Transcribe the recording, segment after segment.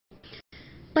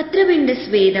Patrapinda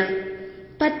Sweda.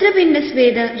 Patrapinda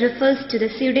Sweda refers to the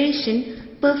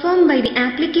sedation performed by the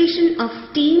application of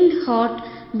steamed hot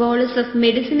bolus of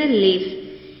medicinal leaves.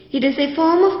 It is a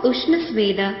form of Ushna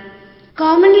Sweda.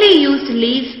 Commonly used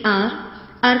leaves are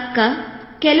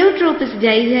Arka, Calotropis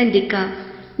gigantica,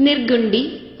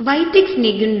 Nirgundi, Vitex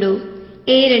nigundo,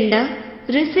 Erenda,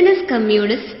 Ricinus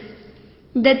communis,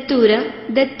 Datura,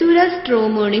 Datura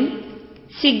stromonum,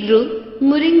 Sigru,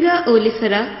 Moringa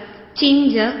olifera,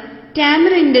 Chinja,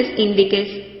 Tamarindus indicus.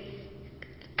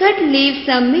 Cut leaves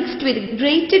are mixed with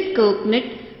grated coconut,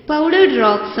 powdered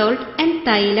rock salt and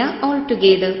taila all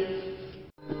together.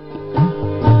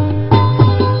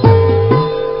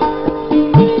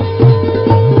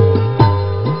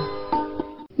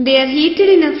 They are heated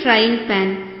in a frying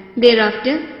pan.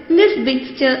 Thereafter, this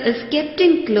mixture is kept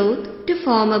in cloth to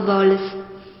form a bolus.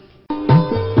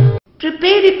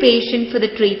 Prepare the patient for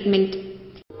the treatment.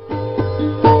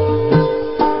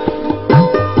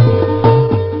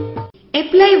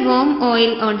 Apply warm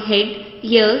oil on head,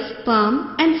 ears,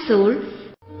 palm and sole.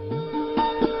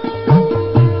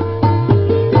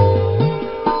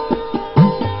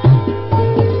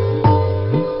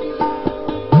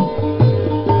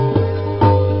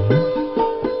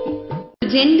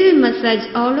 Gentle massage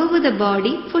all over the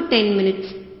body for 10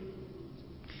 minutes.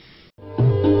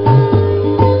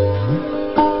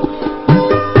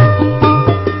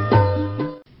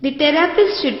 The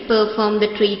therapist should perform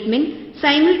the treatment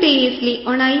simultaneously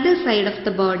on either side of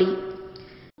the body.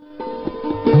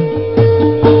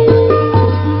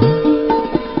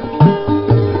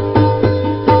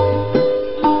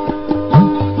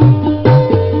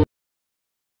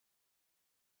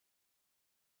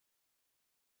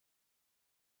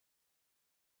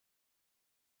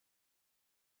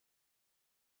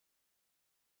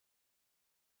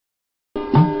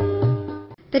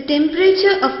 The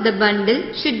temperature of the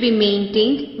bundle should be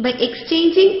maintained by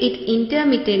exchanging it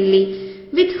intermittently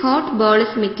with hot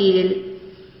bolus material.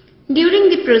 During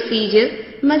the procedure,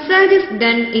 massage is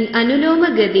done in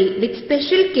Anuloma Gati with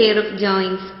special care of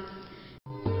joints.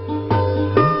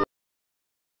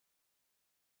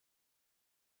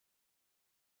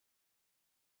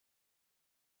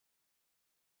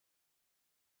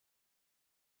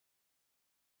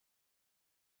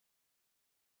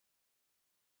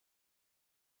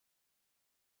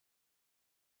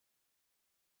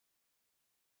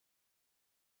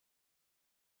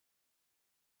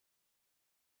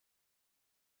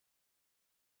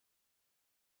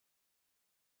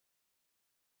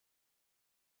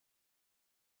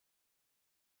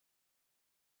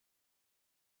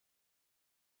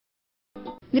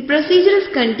 The procedure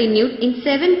is continued in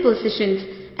 7 positions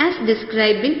as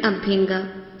described in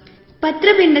Abhyanga.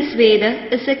 Patrapinda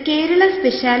Sweda is a Kerala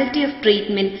specialty of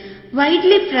treatment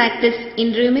widely practiced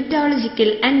in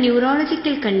rheumatological and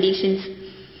neurological conditions,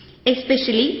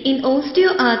 especially in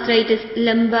osteoarthritis,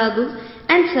 lumbago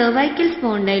and cervical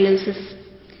spondylosis.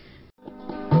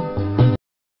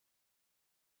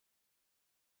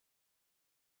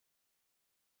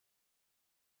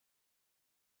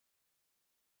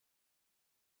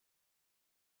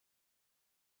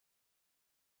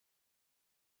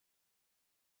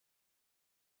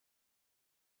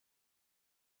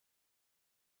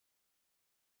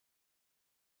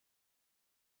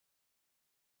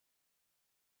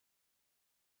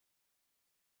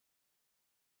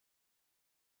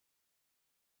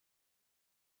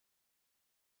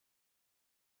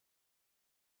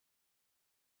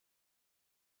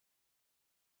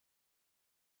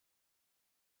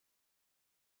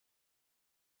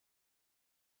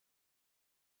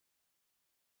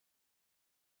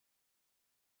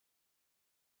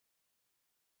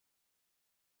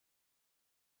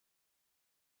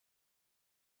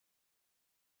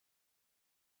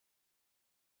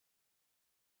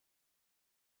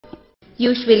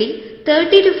 Usually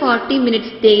 30 to 40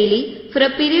 minutes daily for a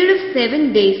period of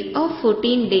 7 days or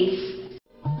 14 days.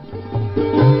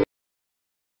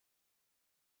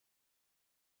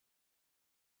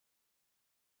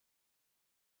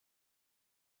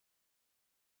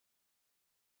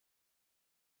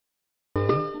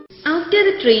 After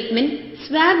the treatment,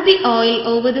 swab the oil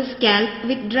over the scalp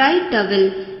with dry towel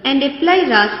and apply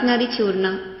Rasnari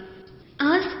Churna.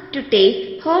 Ask to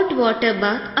take hot water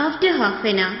bath after half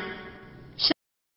an hour.